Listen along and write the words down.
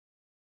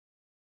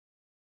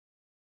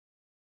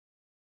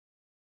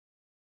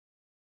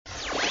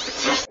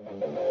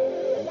Super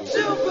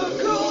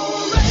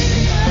Cool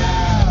Radio.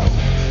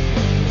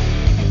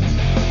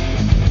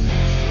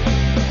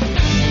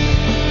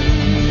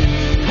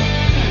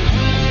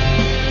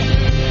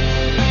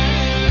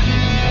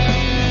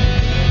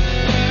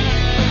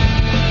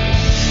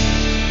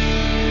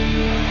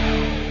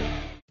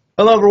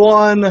 Hello,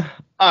 everyone.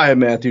 I'm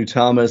Matthew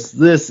Thomas.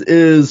 This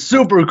is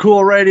Super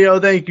Cool Radio.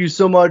 Thank you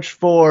so much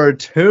for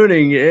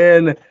tuning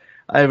in.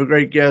 I have a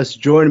great guest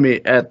joining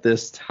me at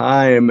this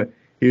time.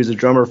 He's a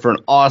drummer for an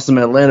awesome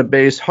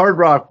Atlanta-based hard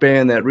rock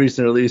band that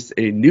recently released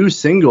a new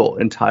single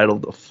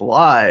entitled The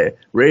Fly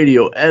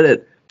Radio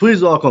Edit.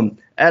 Please welcome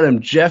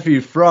Adam Jaffe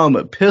from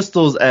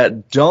Pistols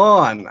at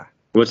Dawn.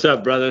 What's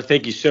up, brother?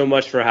 Thank you so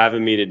much for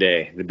having me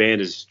today. The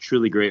band is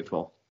truly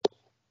grateful.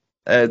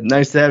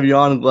 Nice to have you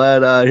on. I'm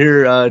glad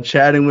here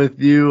chatting with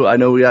you. I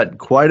know we got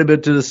quite a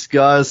bit to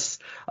discuss.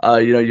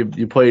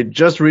 You played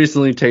just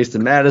recently Taste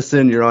of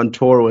Madison. You're on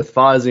tour with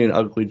Fozzy and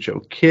Ugly Joe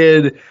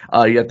Kid.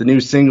 You got the new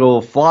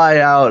single Fly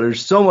out.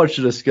 There's so much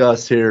to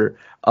discuss here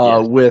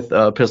with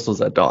Pistols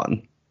at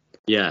Dawn.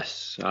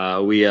 Yes,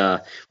 we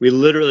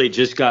literally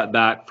just got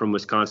back from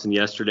Wisconsin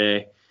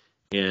yesterday,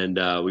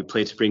 and we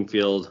played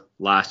Springfield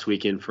last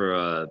weekend for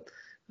a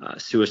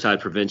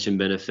suicide prevention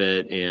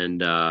benefit,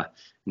 and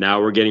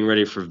now we're getting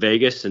ready for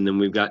Vegas, and then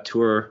we've got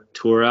tour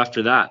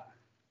after that.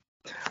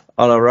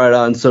 All right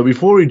on. So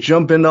before we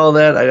jump into all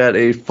that, I got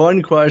a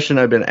fun question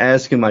I've been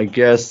asking my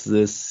guests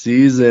this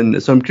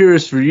season. So I'm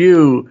curious for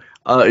you,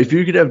 if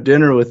you could have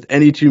dinner with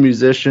any two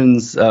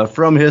musicians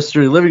from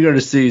history, living or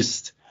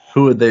deceased,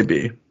 who would they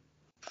be?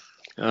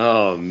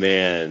 Oh,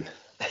 man.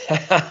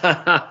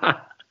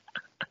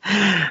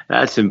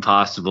 That's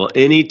impossible.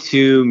 Any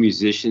two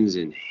musicians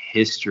in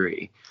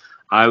history.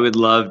 I would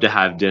love to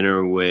have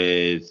dinner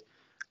with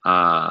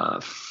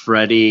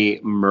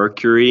Freddie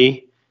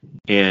Mercury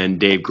and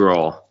Dave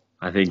Grohl.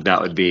 I think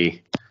that would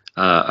be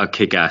a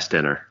kick-ass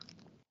dinner.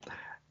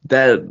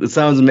 That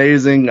sounds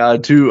amazing.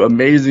 Two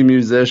amazing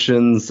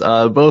musicians.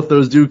 Both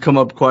those do come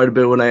up quite a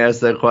bit when I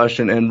ask that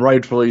question, and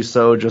rightfully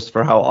so, just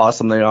for how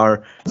awesome they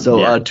are.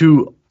 So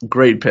two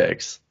great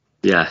picks.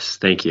 Yes,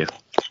 thank you.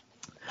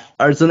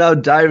 All right, so now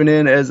diving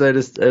in, as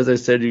I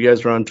said, you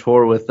guys were on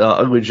tour with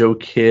Ugly Joe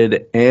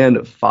Kid and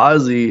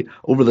Fozzy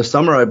over the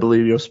summer, I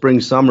believe, spring,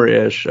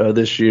 summer-ish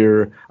this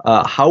year.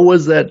 How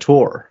was that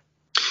tour?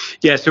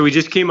 Yeah, so we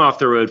just came off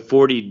the road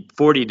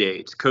 40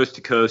 days, coast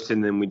to coast,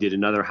 and then we did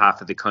another half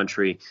of the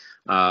country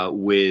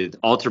with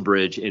Alter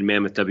Bridge and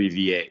Mammoth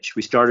WVH.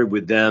 We started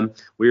with them.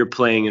 We were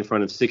playing in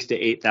front of 6,000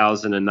 to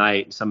 8,000 a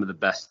night, some of the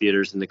best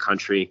theaters in the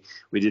country.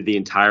 We did the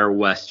entire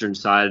western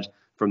side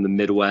from the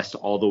Midwest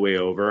all the way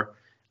over,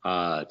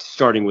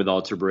 starting with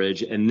Alter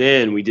Bridge. And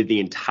then we did the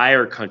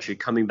entire country,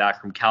 coming back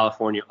from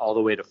California all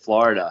the way to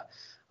Florida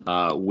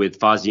with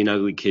Fozzy and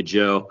Ugly Kid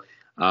Joe.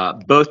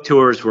 Both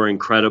tours were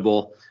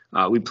incredible.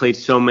 We played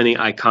so many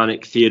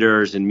iconic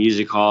theaters and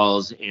music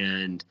halls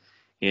and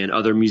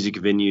other music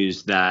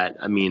venues that,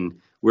 I mean,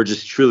 we're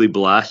just truly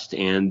blessed.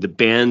 And the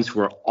bands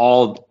were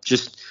all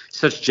just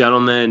such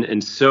gentlemen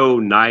and so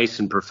nice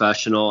and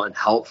professional and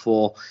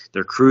helpful.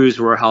 Their crews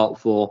were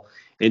helpful.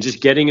 And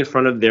just getting in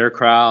front of their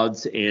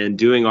crowds and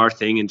doing our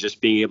thing and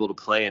just being able to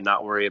play and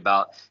not worry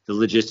about the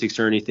logistics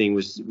or anything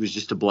was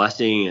just a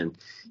blessing. And,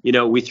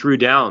 we threw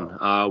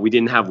down. We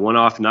didn't have one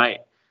off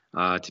night.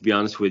 To be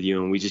honest with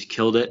you, and we just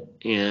killed it.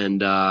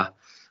 And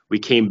we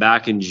came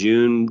back in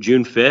June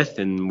 5th,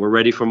 and we're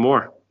ready for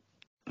more.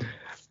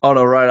 Oh,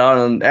 no, right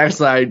on.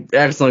 Actually, I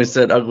accidentally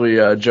said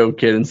Ugly Joe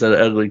Kid instead of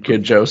Ugly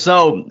Kid Joe.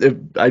 So if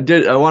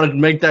I wanted to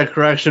make that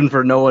correction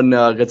for no one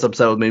gets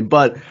upset with me.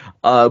 But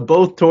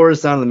both tours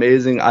sound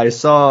amazing. I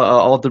saw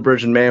Alter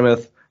Bridge and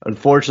Mammoth.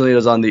 Unfortunately, it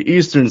was on the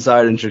eastern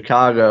side in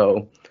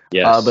Chicago.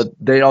 Yes. But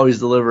they always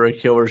deliver a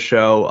killer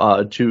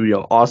show to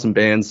awesome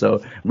bands.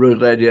 So really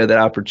glad you had that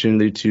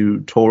opportunity to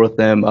tour with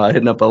them,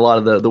 hitting up a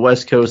lot of the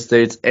West Coast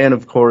states, and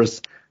of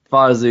course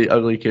Fozzy,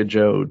 Ugly Kid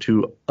Joe,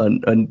 two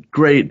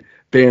great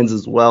bands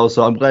as well.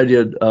 So I'm glad you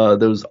had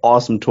those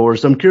awesome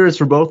tours. So I'm curious,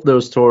 for both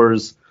those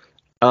tours,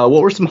 what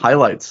were some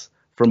highlights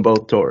from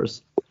both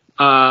tours?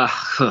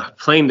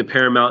 Playing the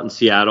Paramount in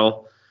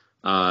Seattle,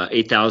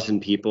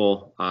 8,000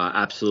 people,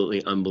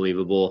 absolutely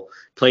unbelievable.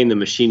 Playing the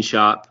Machine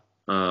Shop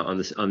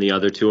on the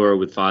other tour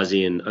with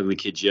Fozzy and Ugly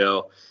Kid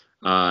Joe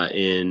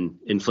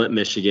in Flint,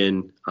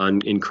 Michigan,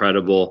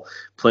 incredible.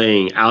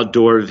 Playing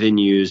outdoor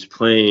venues,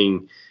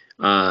 playing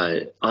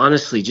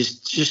honestly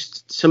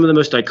just some of the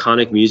most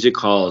iconic music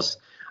halls.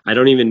 I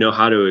don't even know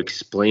how to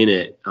explain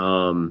it.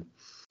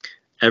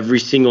 Every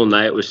single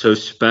night was so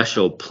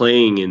special,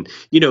 playing in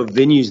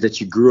venues that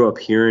you grew up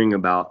hearing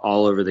about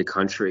all over the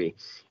country.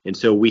 And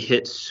so we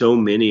hit so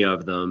many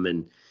of them,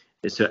 and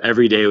so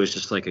every day was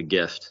just like a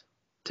gift.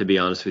 To be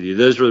honest with you,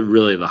 those were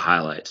really the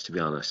highlights, to be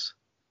honest.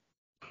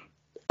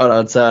 Oh,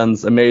 that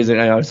sounds amazing.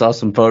 I saw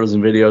some photos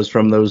and videos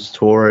from those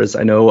tours.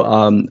 I know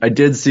I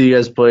did see you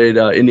guys played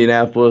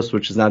Indianapolis,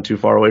 which is not too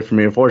far away from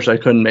me.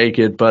 Unfortunately, I couldn't make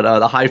it, but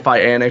the Hi-Fi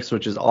Annex,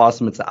 which is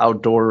awesome. It's an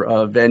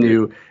outdoor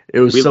venue. It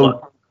was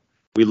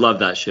we love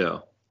that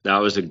show. That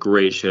was a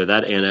great show.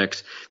 That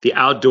annex, the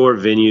outdoor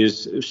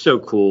venues, it was so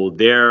cool.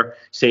 There,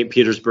 St.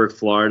 Petersburg,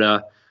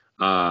 Florida.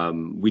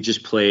 We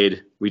just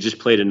played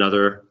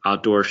another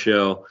outdoor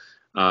show.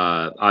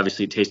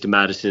 Obviously, Taste of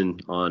Madison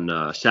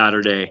on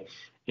Saturday,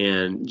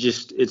 and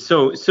just it's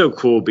so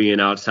cool being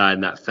outside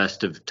in that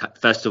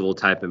festival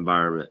type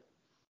environment.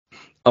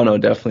 Oh no,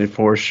 definitely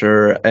for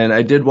sure. And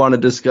I did want to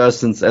discuss,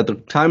 since at the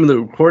time of the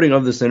recording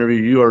of this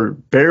interview, you are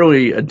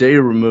barely a day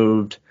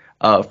removed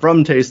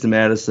from Taste of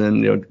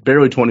Madison,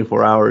 barely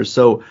 24 hours.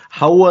 So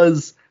how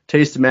was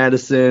Taste of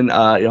Madison?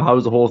 How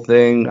was the whole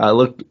thing?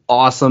 Looked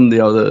awesome.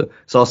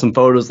 Saw some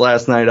photos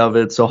last night of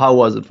it. So how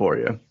was it for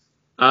you?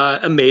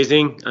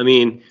 Amazing. I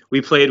mean,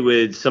 we played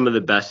with some of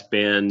the best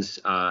bands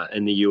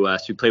in the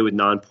U.S. We played with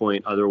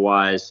Nonpoint,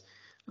 Otherwise.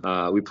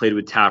 We played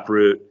with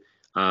Taproot.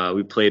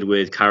 We played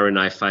with Kyra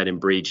Knife Fight and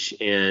Breach,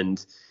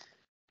 and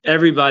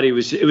it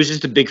was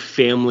just a big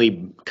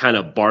family kind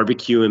of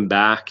barbecuing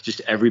back,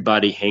 just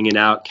everybody hanging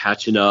out,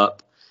 catching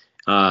up.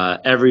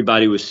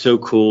 Everybody was so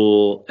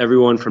cool.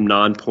 Everyone from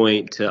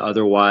Nonpoint to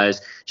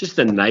Otherwise, just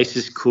the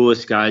nicest,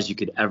 coolest guys you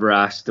could ever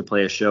ask to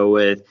play a show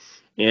with.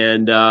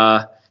 And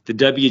the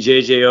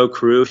WJJO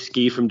crew,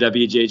 Ski from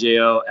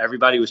WJJO,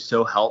 everybody was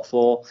so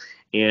helpful.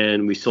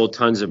 And we sold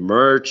tons of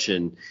merch,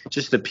 and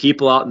just the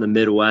people out in the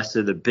Midwest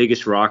are the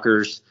biggest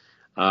rockers.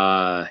 We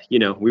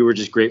were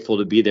just grateful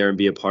to be there and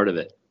be a part of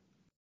it.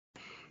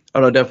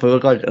 Oh, no, definitely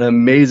looked like an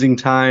amazing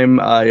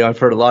time. I've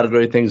heard a lot of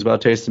great things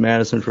about Taste of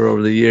Madison for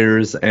over the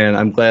years, and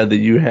I'm glad that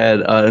you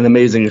had an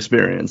amazing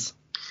experience.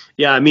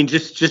 Yeah, I mean,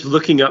 just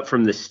looking up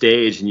from the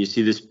stage and you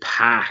see this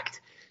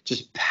packed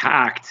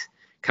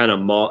kind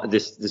of mall,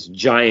 this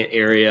giant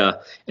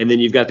area, and then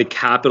you've got the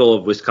capital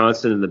of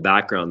Wisconsin in the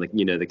background,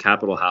 the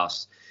Capitol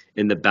House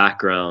in the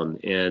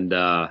background, and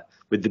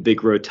with the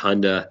big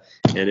rotunda,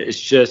 and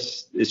it's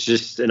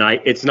an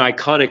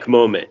iconic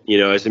moment.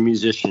 As a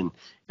musician,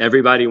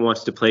 everybody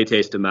wants to play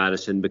Taste of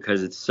Madison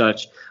because it's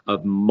such a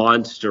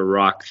monster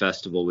rock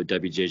festival with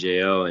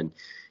WJJO, and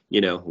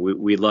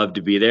we love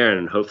to be there,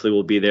 and hopefully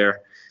we'll be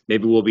there.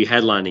 Maybe we'll be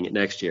headlining it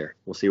next year.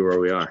 We'll see where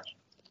we are.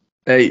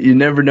 Hey, you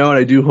never know, and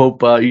I do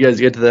hope you guys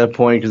get to that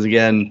point, because,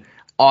 again,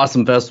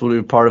 awesome festival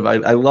to be part of.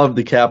 I love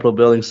the Capitol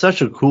building.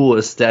 Such a cool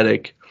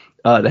aesthetic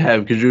to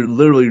have, because you're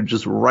literally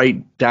just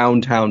right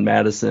downtown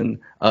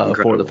Madison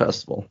for the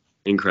festival.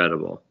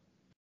 Incredible.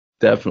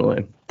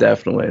 Definitely.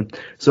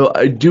 So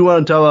I do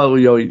want to talk about,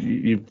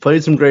 you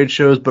played some great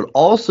shows, but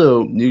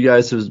also you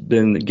guys have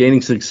been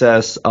gaining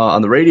success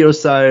on the radio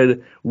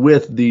side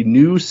with the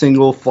new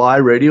single Fly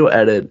Radio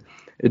Edit.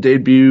 It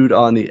debuted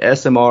on the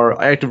SMR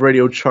Active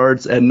Radio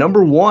charts at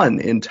 #1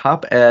 in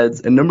top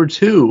ads and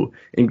 #2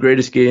 in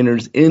greatest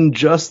gainers in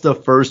just the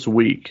first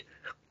week.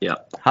 Yeah.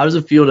 How does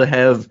it feel to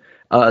have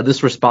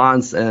this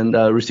response and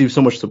receive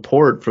so much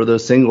support for the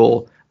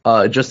single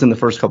just in the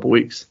first couple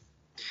weeks?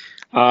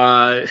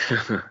 We're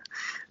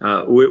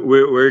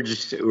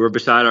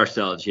beside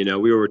ourselves.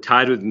 We were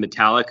tied with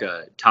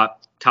Metallica,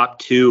 top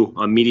 2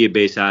 on media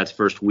base ads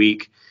first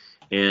week,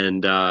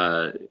 and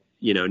 #1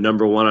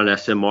 on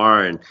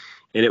SMR,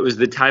 and it was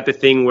the type of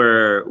thing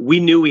where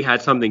we knew we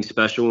had something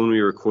special when we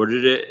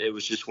recorded it. It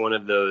was just one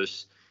of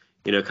those,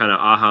 kind of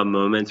aha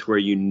moments where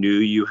you knew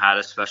you had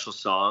a special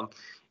song.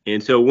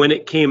 And so when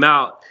it came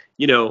out,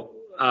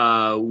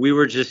 we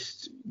were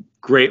just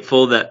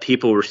grateful that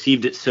people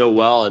received it so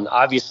well. And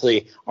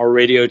obviously our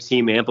radio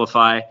team,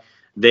 Amplify,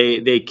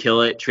 they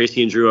kill it.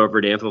 Tracy and Drew over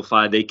at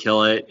Amplify, they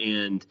kill it.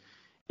 And,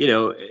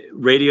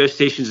 radio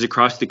stations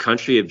across the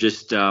country have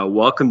just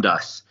welcomed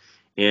us.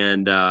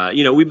 And,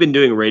 we've been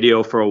doing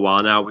radio for a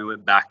while now. We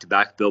went back to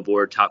back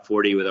Billboard Top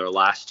 40 with our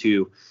last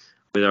two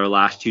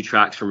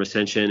tracks from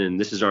Ascension. And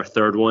this is our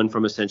third one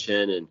from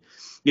Ascension. And,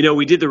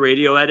 we did the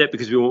radio edit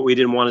because we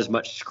didn't want as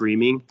much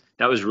screaming.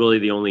 That was really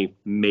the only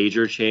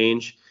major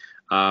change.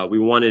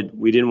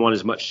 We didn't want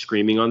as much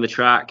screaming on the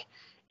track.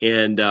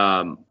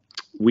 And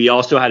we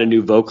also had a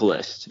new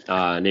vocalist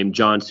named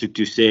John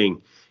Suktu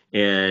Singh.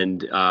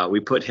 And we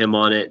put him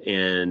on it,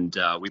 and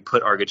we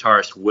put our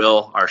guitarist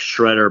Will, our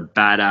shredder,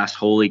 badass,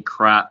 holy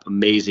crap,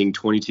 amazing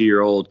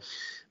 22-year-old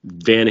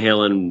Van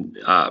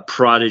Halen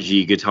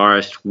prodigy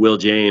guitarist Will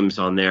James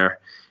on there.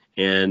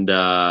 And,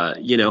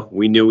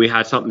 we knew we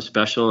had something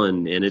special,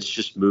 and it's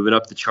just moving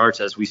up the charts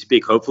as we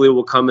speak. Hopefully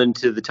we'll come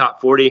into the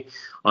top 40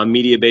 on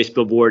Media-Based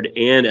Billboard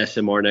and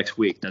SMR next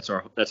week. That's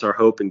our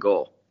hope and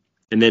goal.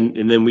 And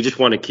then we just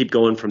want to keep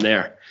going from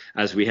there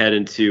as we head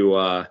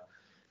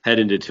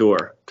into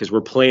tour, because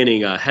we're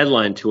planning a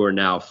headline tour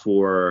now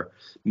for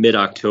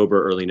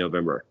mid-October, early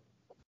November.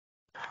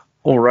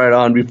 Well, right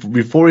on.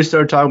 Before we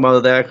start talking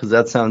about that, because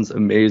that sounds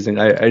amazing,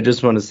 I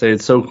just want to say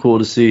it's so cool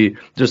to see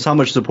just how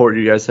much support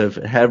you guys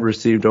have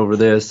received over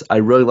this. I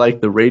really like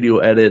the radio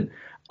edit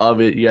of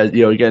it. You guys,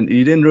 again,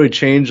 you didn't really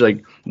change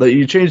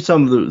you changed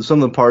some of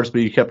the parts, but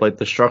you kept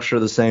the structure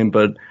the same.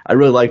 But I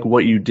really like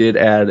what you did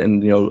add,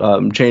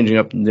 and changing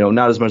up,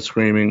 not as much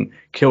screaming,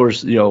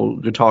 killers,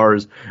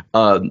 guitars.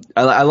 I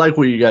like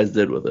what you guys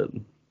did with it.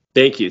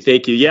 Thank you.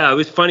 Thank you. Yeah, it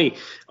was funny.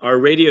 Our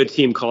radio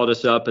team called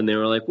us up and they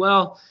were like,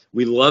 well,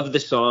 we love the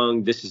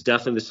song. This is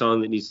definitely the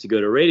song that needs to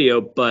go to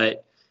radio,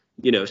 but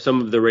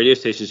some of the radio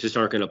stations just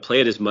aren't going to play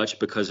it as much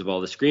because of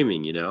all the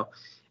screaming.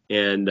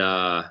 And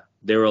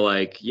they were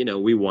like,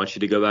 we want you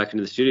to go back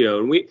into the studio.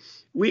 And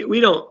we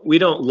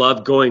don't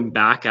love going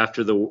back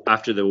after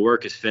the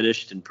work is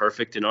finished and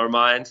perfect in our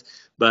minds,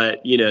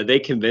 but they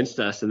convinced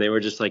us and they were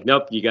just like,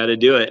 nope, you got to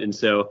do it. And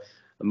so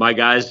my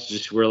guys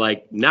just were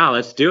like, "No,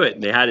 let's do it."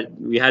 And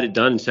we had it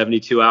done in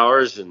 72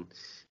 hours, and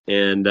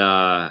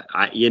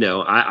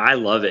I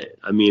love it.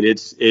 I mean,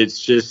 it's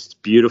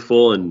just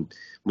beautiful and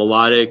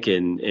melodic,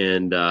 and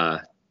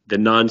the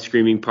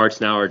non-screaming parts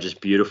now are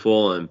just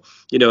beautiful, and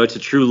it's a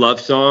true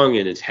love song,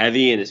 and it's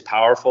heavy and it's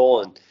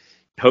powerful, and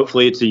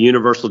hopefully it's a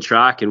universal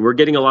track, and we're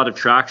getting a lot of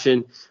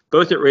traction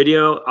both at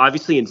radio,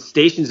 obviously, and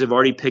stations have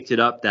already picked it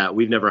up that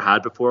we've never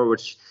had before,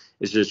 which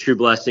is a true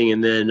blessing,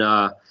 and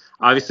then.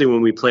 Obviously, when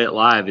we play it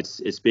live,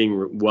 it's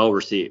being well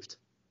received.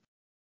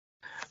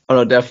 Oh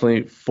no,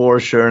 definitely for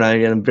sure. And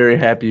again, I'm very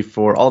happy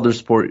for all the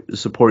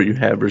support you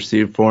have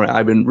received for it.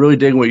 I've been really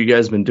digging what you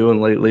guys have been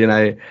doing lately, and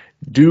I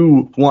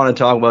do want to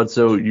talk about.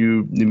 So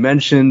you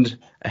mentioned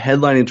a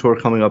headlining tour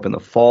coming up in the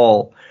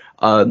fall.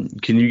 Can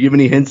you give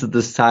any hints at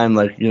this time,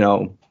 like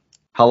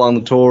how long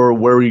the tour,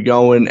 where are you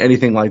going,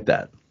 anything like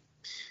that?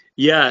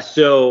 Yeah,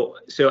 so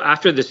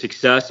after the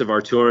success of our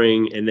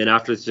touring, and then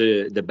after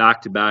the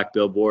back-to-back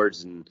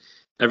billboards and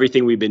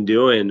everything we've been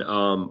doing,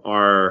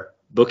 our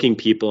booking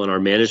people and our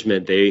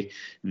management,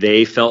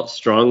 they felt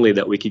strongly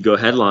that we could go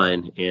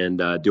headline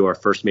and do our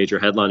first major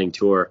headlining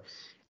tour,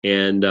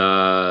 and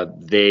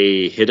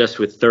they hit us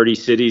with 30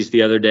 cities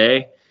the other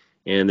day,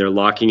 and they're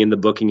locking in the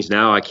bookings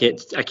now. I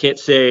can't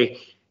say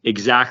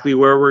exactly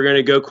where we're going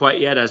to go quite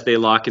yet as they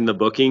lock in the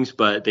bookings,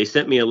 but they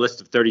sent me a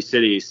list of 30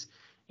 cities.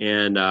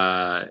 And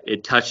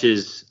it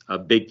touches a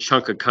big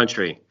chunk of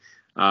country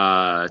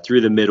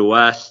through the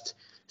Midwest,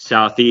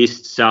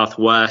 Southeast,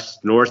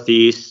 Southwest,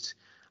 Northeast.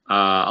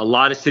 A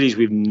lot of cities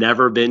we've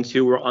never been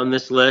to were on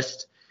this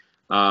list,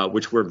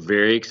 which we're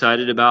very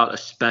excited about,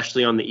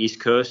 especially on the East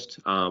Coast.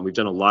 We've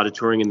done a lot of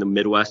touring in the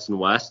Midwest and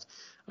West.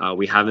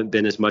 We haven't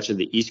been as much in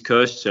the East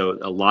Coast, so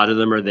a lot of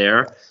them are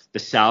there. The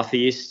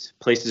Southeast,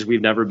 places we've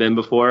never been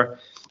before.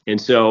 And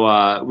so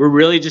we're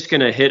really just going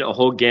to hit a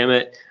whole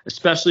gamut,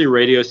 especially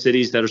radio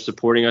cities that are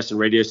supporting us and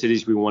radio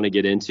cities we want to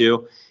get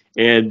into.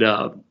 And,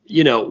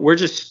 we're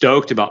just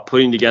stoked about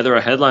putting together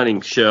a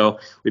headlining show.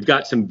 We've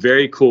got some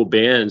very cool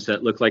bands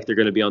that look like they're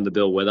going to be on the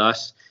bill with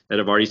us that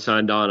have already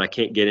signed on. I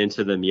can't get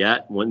into them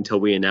yet until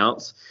we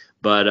announce.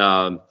 But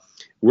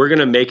we're going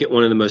to make it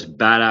one of the most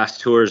badass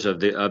tours of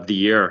the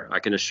year. I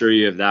can assure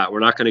you of that. We're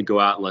not going to go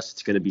out unless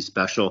it's going to be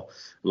special,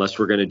 unless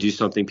we're going to do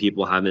something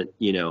people haven't,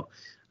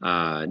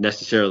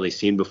 necessarily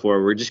seen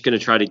before. We're just going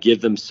to try to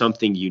give them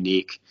something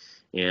unique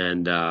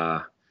and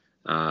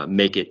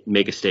make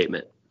a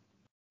statement.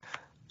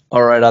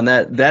 All right, on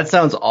that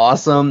sounds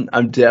awesome.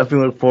 I'm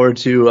definitely looking forward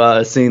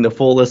to seeing the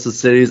full list of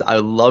cities.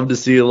 I'd love to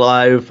see you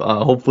live.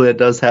 Hopefully it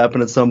does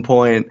happen at some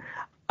point.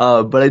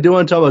 But I do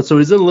want to talk about, so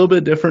is it a little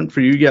bit different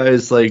for you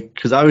guys, like,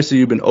 because obviously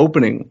you've been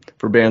opening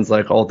for bands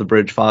like Alter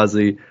Bridge,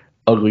 Fozzy,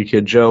 Ugly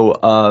Kid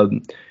Joe.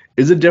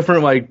 Is it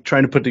different, like,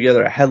 trying to put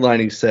together a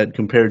headlining set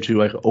compared to,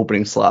 like, an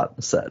opening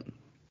slot set?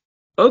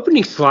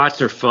 Opening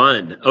slots are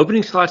fun.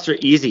 Opening slots are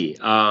easy.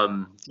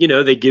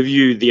 They give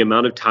you the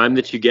amount of time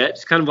that you get.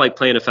 It's kind of like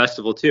playing a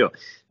festival too.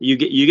 You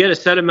get a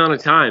set amount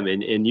of time,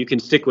 and you can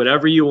stick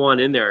whatever you want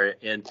in there.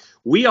 And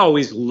we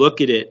always look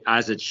at it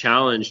as a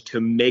challenge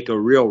to make a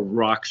real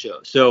rock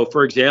show. So,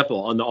 for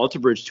example, on the Alter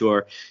Bridge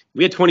tour,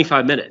 we had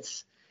 25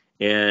 minutes.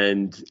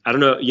 And I don't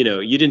know,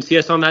 you didn't see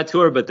us on that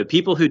tour, but the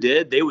people who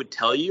did, they would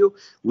tell you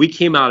we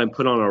came out and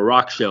put on a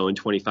rock show in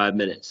 25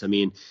 minutes. I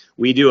mean,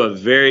 we do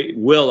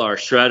Will, our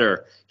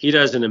shredder, he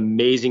does an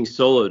amazing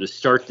solo to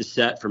start the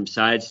set from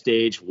side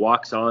stage,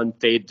 walks on,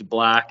 fade to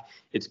black.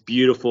 It's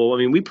beautiful. I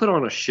mean, we put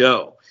on a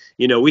show.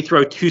 We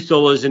throw 2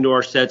 solos into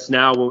our sets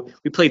now.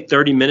 We played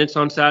 30 minutes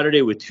on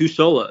Saturday with 2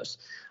 solos.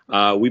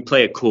 We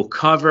play a cool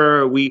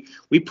cover. We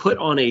put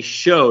on a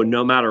show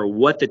no matter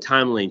what the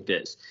time length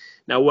is.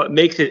 Now, what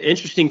makes it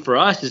interesting for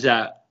us is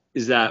that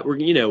we're,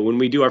 when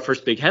we do our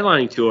first big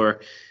headlining tour,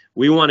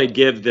 we want to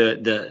give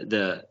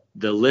the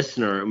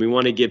listener, and we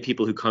want to give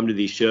people who come to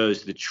these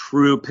shows the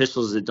true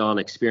Pistols at Dawn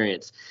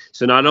experience.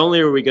 So not only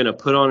are we going to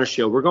put on a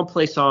show, we're going to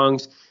play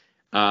songs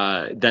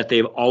that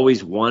they've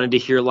always wanted to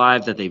hear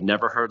live, that they've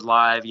never heard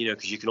live,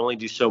 because you can only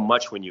do so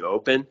much when you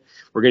open.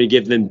 We're going to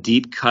give them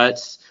deep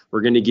cuts.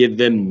 We're going to give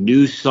them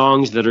new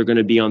songs that are going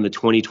to be on the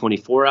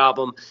 2024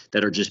 album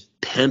that are just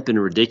pimp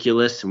and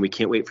ridiculous, and we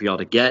can't wait for y'all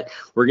to get.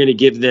 We're going to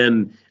give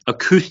them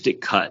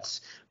acoustic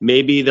cuts.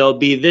 Maybe they'll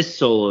be this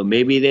solo.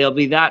 Maybe they'll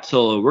be that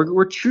solo.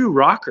 We're true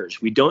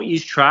rockers. We don't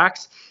use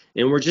tracks,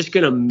 and we're just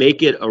going to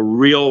make it a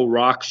real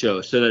rock show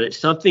so that it's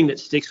something that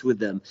sticks with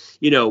them.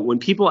 When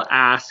people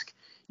ask,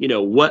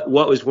 what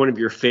was one of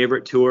your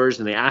favorite tours,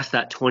 and they ask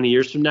that 20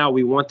 years from now,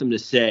 we want them to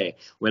say,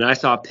 when I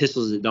saw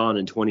Pistols at Dawn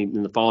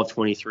in the fall of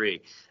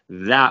 23,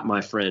 that,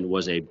 my friend,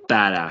 was a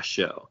badass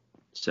show.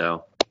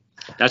 So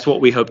That's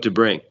what we hope to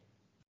bring.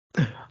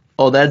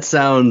 Oh, that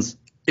sounds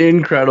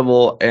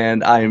incredible,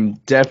 and I'm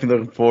definitely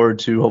looking forward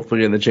to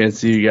hopefully getting the chance to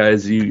see you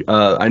guys.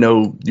 I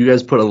know you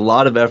guys put a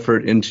lot of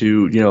effort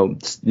into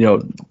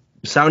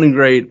sounding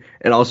great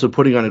and also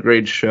putting on a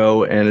great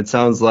show. And it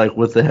sounds like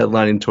with the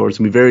headlining tour, it's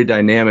gonna be very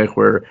dynamic,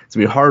 where it's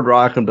gonna be hard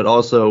rocking, but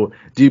also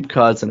deep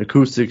cuts and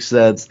acoustic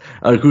sets,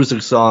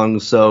 acoustic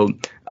songs. So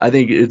I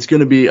think it's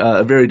gonna be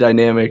a very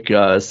dynamic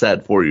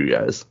set for you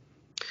guys.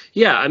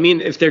 Yeah, I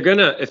mean, if they're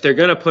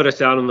gonna put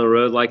us out on the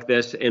road like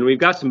this, and we've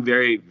got some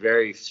very,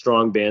 very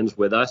strong bands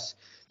with us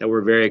that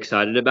we're very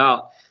excited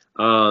about.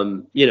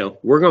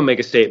 We're gonna make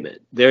a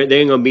statement. There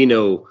ain't gonna be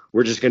no.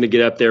 We're just gonna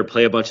get up there,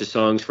 play a bunch of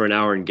songs for an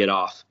hour, and get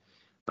off.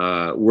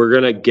 We're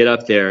gonna get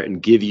up there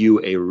and give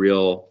you a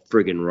real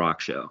friggin' rock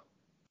show.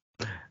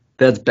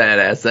 That's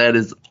badass. That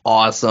is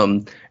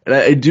awesome. And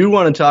I do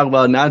want to talk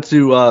about, not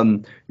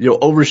to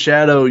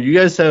overshadow. You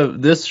guys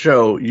have this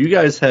show. You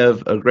guys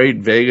have a great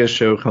Vegas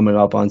show coming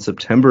up on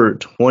September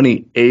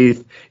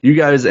 28th. You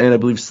guys and I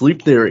believe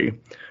Sleep Theory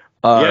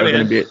are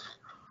going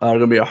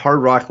to be a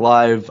Hard Rock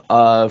Live.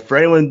 For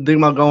anyone thinking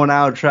about going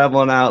out,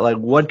 traveling out, like,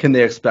 what can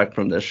they expect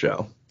from this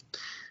show?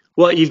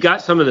 Well, you've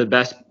got some of the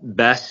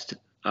best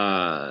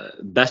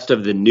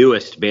of the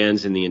newest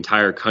bands in the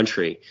entire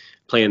country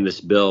playing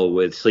this bill,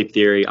 with Sleep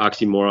Theory,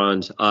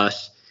 Oxymorons,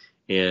 us,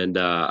 and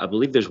I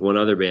believe there's one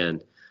other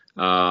band.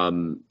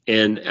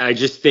 And I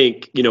just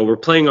think, we're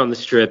playing on the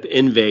Strip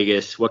in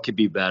Vegas. What could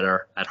be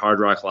better at Hard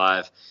Rock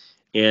Live?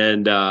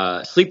 And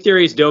Sleep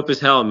Theory is dope as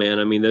hell, man.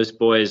 I mean, those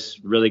boys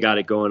really got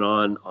it going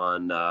on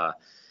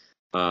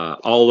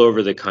all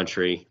over the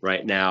country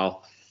right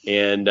now.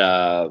 And,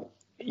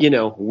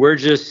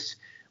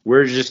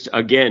 we're just,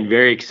 again,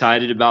 very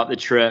excited about the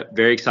trip,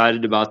 very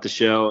excited about the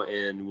show,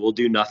 and we'll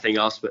do nothing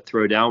else but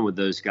throw down with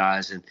those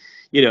guys. And,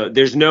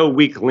 there's no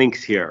weak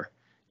links here.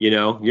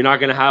 You're not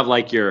going to have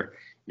like your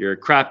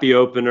crappy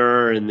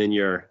opener and then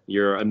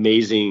your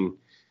amazing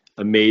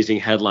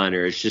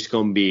headliner. It's just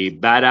going to be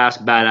badass,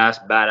 and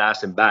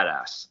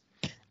badass.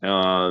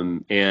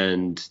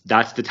 And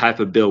that's the type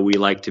of bill we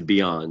like to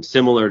be on,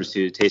 similar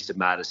to Taste of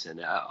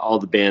Madison. All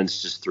the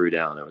bands just threw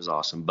down. It was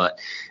awesome. But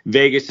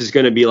Vegas is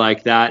going to be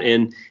like that.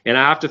 And I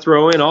have to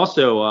throw in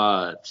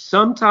also,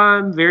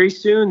 sometime very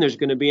soon, there's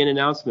going to be an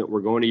announcement.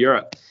 We're going to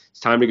Europe. It's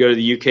time to go to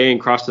the UK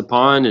and cross the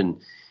pond and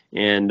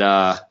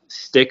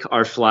stick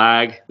our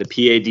flag, the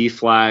PAD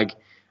flag,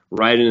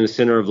 right in the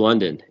center of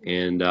London.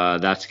 And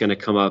that's going to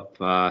come up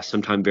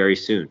sometime very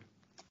soon.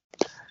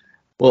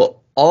 Well,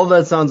 all of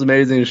that sounds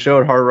amazing. Show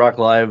at Hard Rock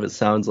Live, it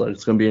sounds like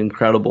it's going to be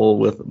incredible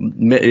with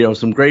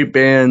some great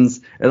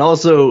bands. And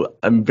also,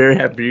 I'm very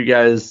happy for you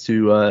guys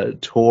to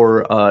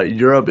tour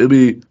Europe. It'll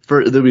be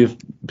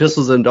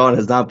Pistols and Dawn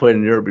has not played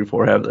in Europe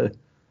before, have they?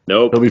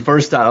 Nope. It'll be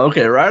first time.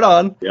 Okay, right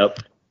on. Yep.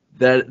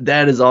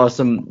 That is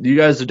awesome. You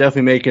guys are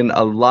definitely making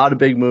a lot of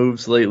big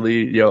moves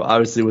lately.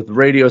 Obviously with the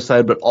radio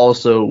side, but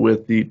also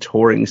with the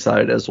touring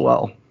side as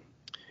well.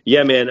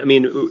 Yeah, man. I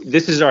mean,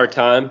 this is our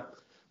time.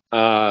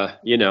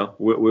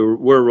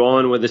 We're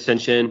rolling with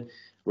Ascension.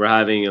 We're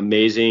having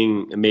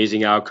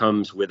amazing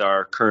outcomes with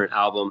our current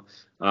album.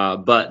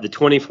 But the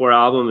 24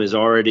 album is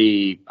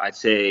already, I'd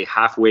say,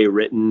 halfway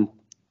written,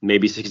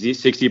 maybe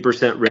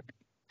 60% written.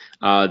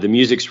 The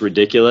music's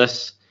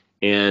ridiculous,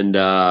 and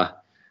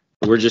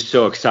we're just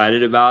so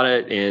excited about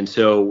it. And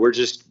so we're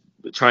just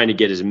trying to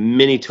get as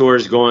many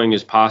tours going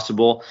as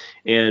possible.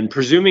 And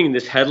presuming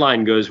this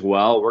headline goes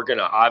well, we're going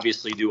to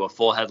obviously do a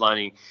full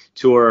headlining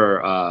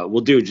tour.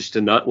 We'll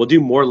do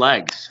more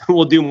legs.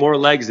 We'll do more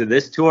legs of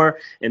this tour.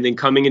 And then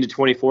coming into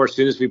 24, as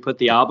soon as we put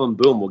the album,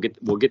 boom, we'll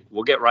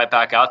get right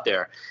back out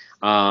there.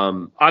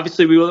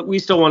 Obviously we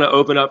still want to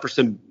open up for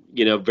some,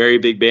 very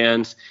big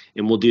bands,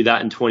 and we'll do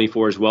that in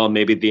 24 as well.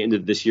 Maybe at the end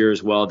of this year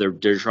as well.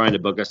 They're trying to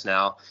book us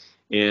now.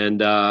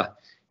 And,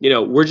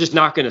 we're just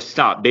not going to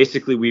stop.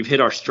 Basically, we've hit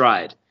our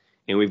stride,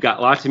 and we've got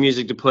lots of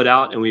music to put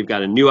out, and we've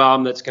got a new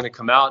album that's going to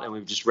come out, and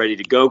we're just ready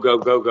to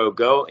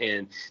go.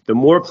 And the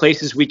more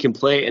places we can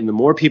play and the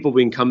more people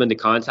we can come into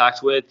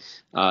contact with,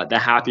 the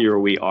happier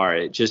we are.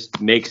 It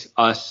just makes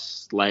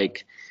us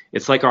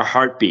it's like our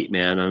heartbeat,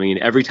 man. I mean,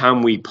 every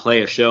time we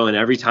play a show and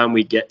every time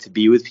we get to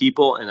be with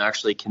people and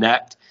actually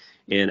connect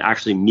and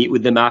actually meet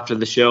with them after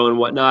the show and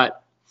whatnot,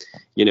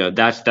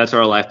 that's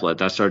our lifeblood.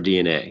 That's our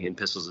DNA in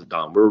Pistols at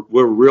Dawn.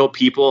 We're real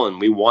people,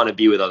 and we want to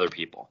be with other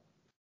people.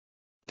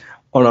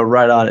 Oh no,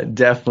 right on it,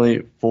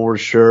 definitely, for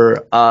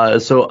sure.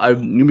 So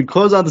I'm gonna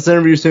close out this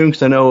interview soon,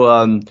 because I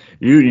know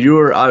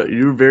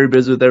you're very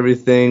busy with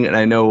everything, and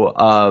I know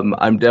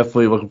I'm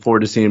definitely looking forward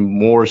to seeing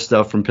more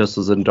stuff from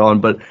Pistols at Dawn.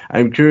 But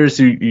I'm curious,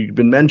 you've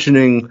been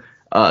mentioning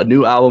a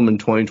new album in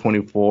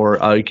 2024.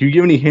 Can you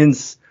give any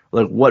hints,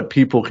 like what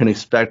people can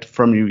expect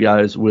from you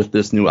guys with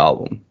this new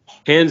album?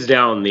 Hands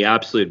down, the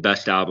absolute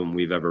best album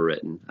we've ever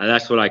written. And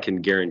that's what I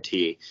can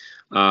guarantee.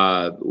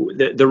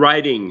 The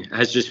writing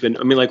has just been,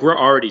 we're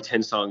already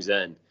 10 songs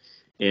in,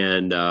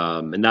 and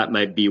that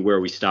might be where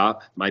we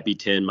stop. Might be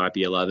 10, might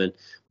be 11.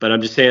 But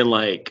I'm just saying,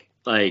 like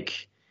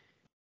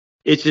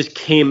it just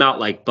came out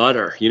like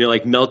butter,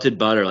 like melted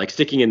butter, like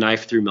sticking a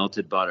knife through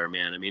melted butter,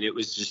 man. I mean, it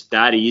was just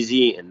that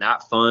easy and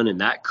that fun and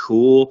that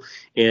cool.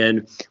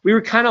 And we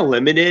were kind of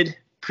limited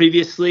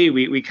previously.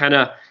 We kind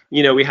of,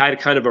 we had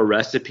kind of a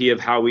recipe of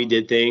how we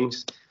did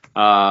things.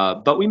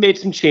 But we made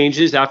some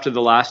changes after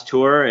the last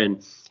tour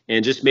and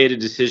just made a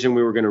decision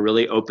we were going to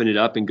really open it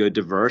up and go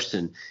diverse.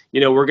 And,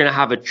 we're going to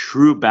have a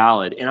true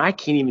ballad. And I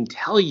can't even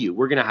tell you,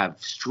 we're going to have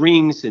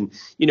strings and,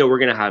 we're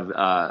going to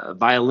have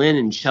violin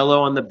and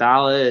cello on the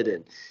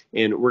ballad.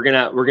 And we're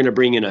going to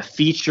bring in a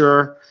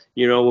feature,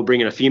 we'll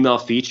bring in a female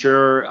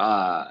feature.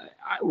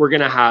 We're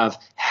going to have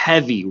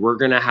heavy. We're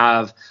going to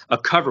have a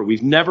cover.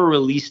 We've never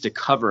released a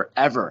cover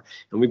ever.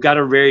 And we've got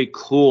a very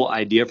cool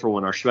idea for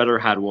one. Our shredder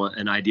had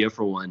an idea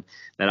for one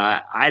that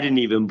I didn't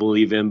even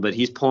believe in, but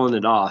he's pulling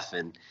it off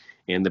and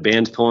the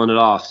band's pulling it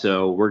off.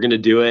 So we're going to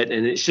do it.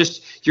 And it's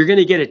just, you're going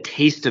to get a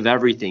taste of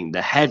everything,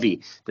 the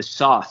heavy, the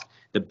soft,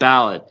 the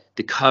ballad,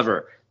 the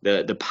cover,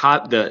 the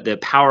pop, the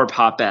power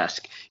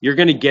pop-esque. You're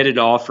going to get it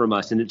all from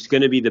us. And it's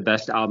going to be the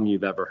best album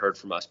you've ever heard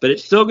from us, but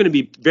it's still going to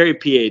be very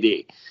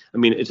PAD. I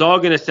mean, it's all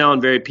going to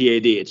sound very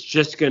PAD. It's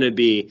just going to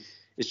be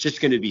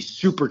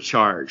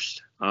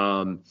supercharged.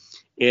 We're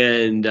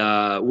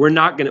going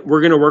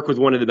to work with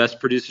one of the best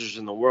producers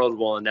in the world.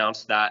 We'll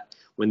announce that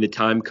when the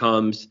time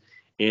comes.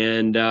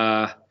 And,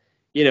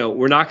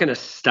 we're not going to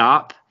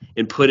stop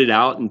and put it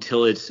out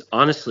until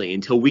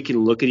we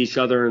can look at each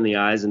other in the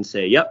eyes and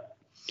say, yep,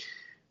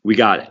 we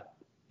got it.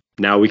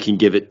 Now we can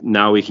give it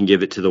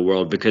to the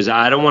world, because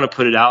I don't want to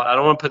put it out. I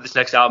don't want to put this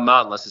next album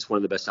out unless it's one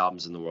of the best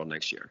albums in the world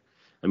next year.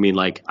 I mean,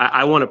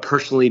 I want to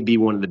personally be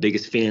one of the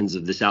biggest fans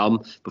of this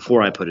album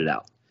before I put it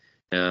out.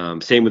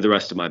 Same with the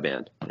rest of my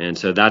band. And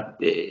so that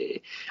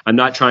I'm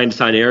not trying to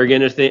sound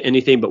arrogant or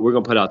anything, but we're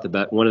going to put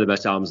out one of the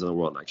best albums in the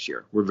world next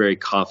year. We're very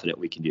confident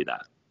we can do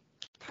that.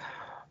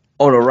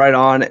 Oh, no, right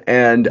on.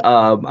 And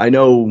I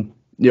know,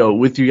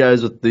 with you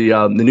guys, with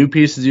the new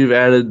pieces you've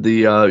added,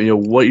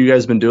 what you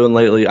guys have been doing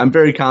lately, I'm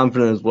very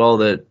confident as well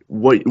that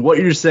what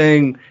you're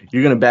saying,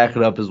 you're going to back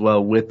it up as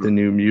well with the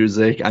new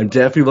music. I'm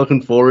definitely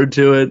looking forward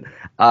to it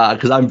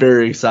because I'm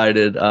very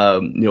excited,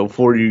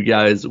 for you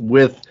guys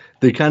with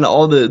the kind of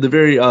all the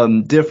very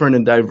different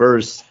and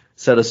diverse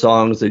set of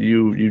songs that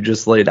you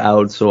just laid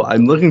out. So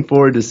I'm looking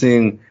forward to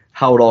seeing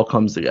how it all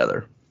comes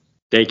together.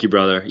 Thank you,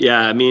 brother. Yeah,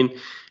 I mean,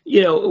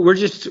 we're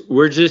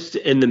just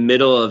in the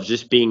middle of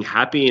just being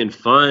happy and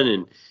fun.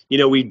 And,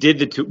 we did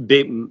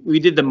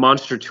the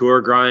monster tour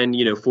grind,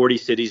 40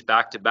 cities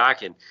back to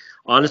back. And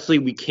honestly,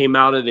 we came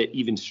out of it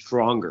even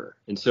stronger.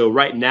 And so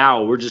right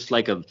now we're just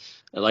like a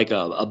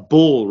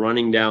bull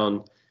running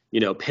down,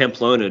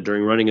 Pamplona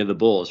during Running of the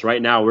Bulls.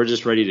 Right now we're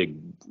just ready to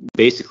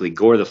basically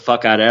gore the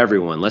fuck out of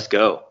everyone. Let's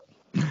go.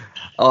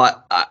 Oh,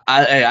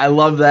 I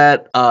love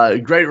that.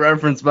 Great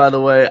reference, by the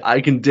way.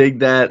 I can dig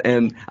that,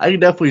 and I can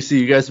definitely see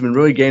you guys have been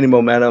really gaining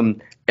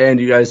momentum, and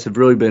you guys have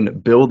really been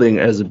building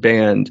as a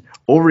band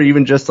over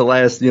even just the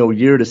last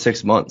year to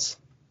 6 months.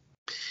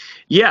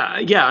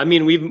 Yeah. I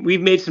mean,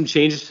 we've made some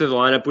changes to the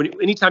lineup.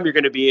 Anytime you're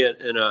going to be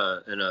in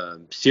a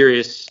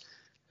serious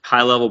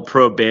high level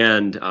pro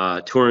band,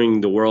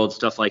 touring the world,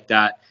 stuff like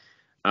that,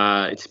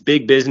 it's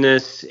big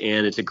business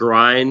and it's a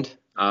grind.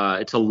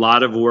 It's a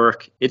lot of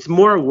work. It's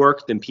more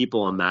work than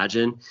people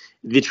imagine.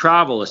 The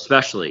travel,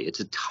 especially, it's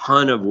a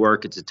ton of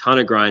work. It's a ton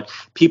of grind.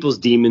 People's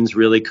demons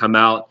really come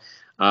out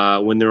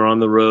when they're on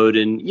the road.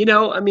 And,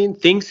 I mean,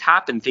 things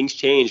happen. Things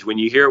change. When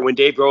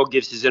Dave Grohl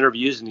gives his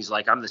interviews and he's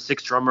like, I'm the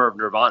sixth drummer of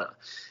Nirvana,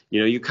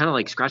 you kind of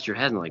like scratch your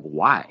head and like,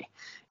 why?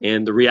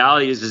 And the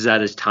reality is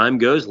that as time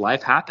goes,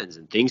 life happens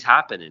and things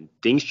happen and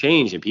things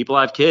change and people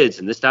have kids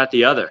and this, that,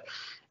 the other.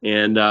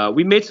 And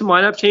we made some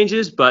lineup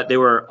changes, but they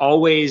were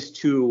always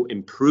to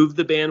improve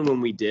the band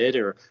when we did,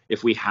 or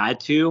if we had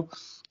to.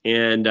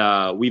 And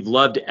we've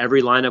loved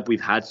every lineup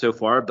we've had so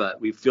far, but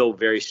we feel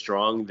very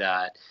strong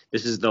that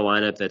this is the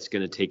lineup that's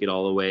going to take it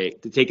all the way,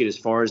 to take it as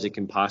far as it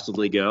can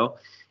possibly go.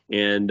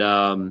 And,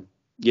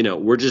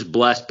 we're just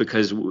blessed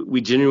because we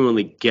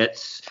genuinely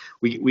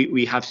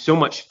we have so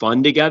much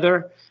fun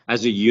together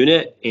as a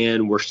unit,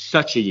 and we're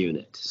such a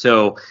unit.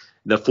 So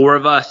the four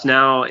of us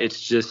now, it's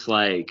just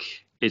like,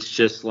 I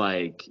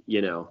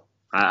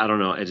don't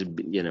know. It's,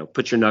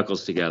 put your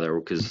knuckles together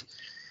because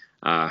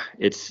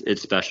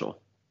it's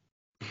special.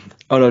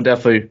 Oh, no,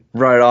 definitely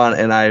right on.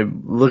 And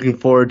I'm looking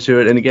forward to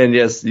it. And again,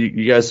 yes,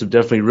 you guys have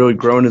definitely really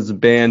grown as a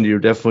band. You're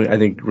definitely, I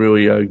think,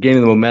 really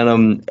gaining the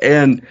momentum.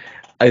 And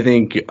I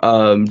think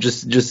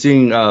just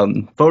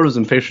seeing photos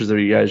and pictures of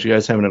you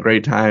guys having a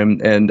great time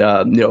and,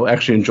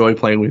 actually enjoy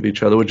playing with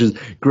each other, which is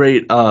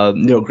great.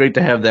 Great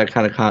to have that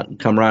kind of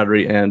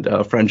camaraderie and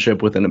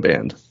friendship within a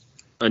band.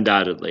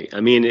 Undoubtedly.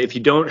 I mean, if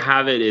you don't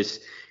have it,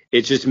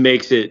 it just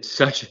makes it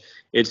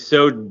it's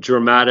so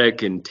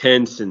dramatic and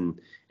tense,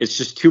 and it's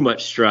just too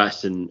much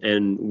stress.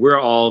 And we're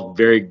all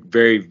very,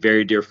 very,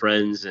 very dear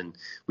friends, and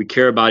we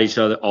care about each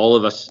other. All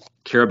of us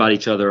care about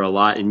each other a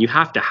lot. And you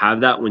have to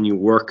have that when you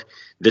work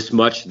this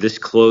much, this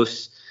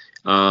close,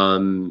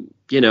 and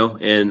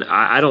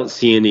I don't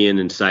see any end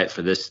in sight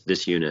for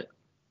this unit.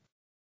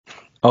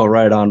 Oh,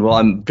 right on. Well,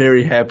 I'm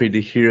very happy to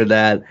hear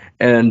that.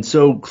 And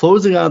so,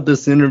 closing out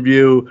this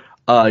interview,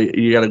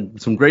 you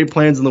got some great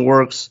plans in the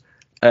works,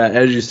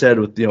 as you said,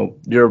 with your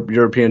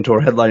European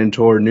tour, headlining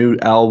tour, new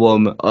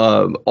album,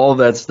 all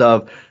that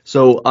stuff.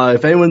 So,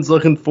 if anyone's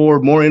looking for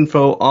more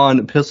info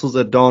on Pistols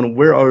at Dawn,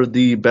 where are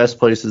the best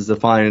places to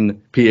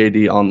find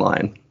PAD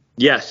online?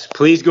 Yes,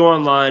 please go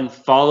online,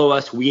 follow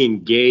us. We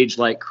engage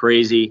like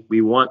crazy.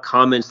 We want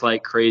comments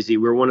like crazy.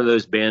 We're one of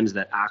those bands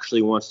that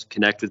actually wants to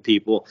connect with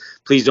people.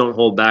 Please don't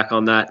hold back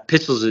on that.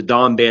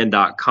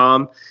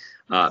 pistolsatdawnband.com,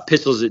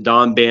 Pistols at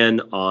Dawn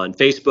Band on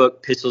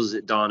Facebook, Pistols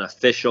at Dawn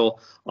Official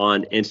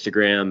on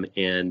Instagram,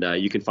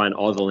 and you can find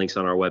all the links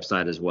on our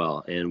website as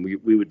well. And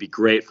we would be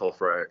grateful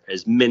for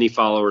as many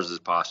followers as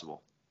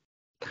possible.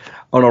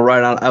 Oh, no,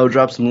 right on. I will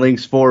drop some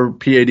links for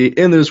PAD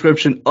in the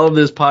description of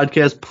this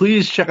podcast.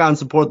 Please check out and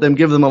support them.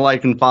 Give them a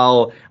like and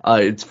follow.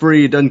 It's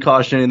free. It doesn't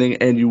cost you anything,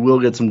 and you will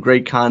get some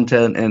great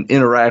content and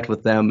interact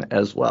with them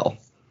as well.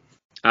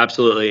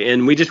 Absolutely.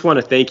 And we just want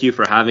to thank you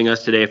for having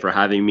us today, for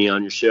having me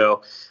on your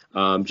show.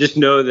 Just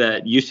know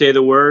that you say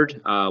the word,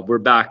 we're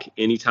back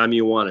anytime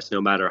you want us, no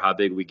matter how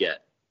big we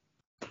get.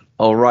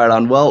 All right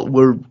on. Well,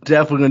 we're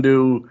definitely going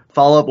to do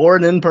follow-up or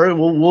an in-person.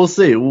 We'll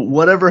see.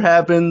 Whatever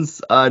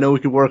happens, I know we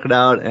can work it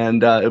out,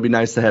 and it'll be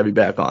nice to have you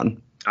back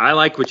on. I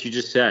like what you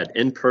just said.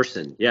 In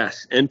person.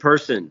 Yes, in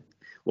person.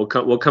 We'll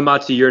come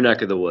out to your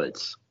neck of the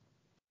woods.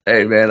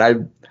 Hey,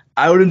 man,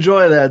 I would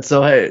enjoy that.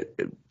 So, hey,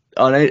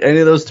 on any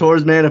of those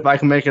tours, man, if I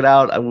can make it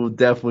out, I will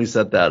definitely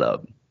set that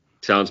up.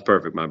 Sounds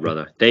perfect, my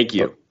brother. Thank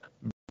you.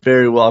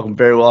 Very welcome,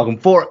 very welcome.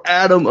 For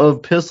Adam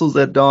of Pistols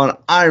at Dawn,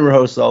 I'm your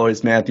host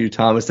always, Matthew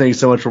Thomas. Thank you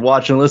so much for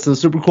watching and listening to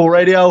Super Cool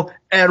Radio.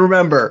 And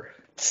remember,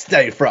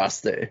 stay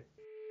frosty.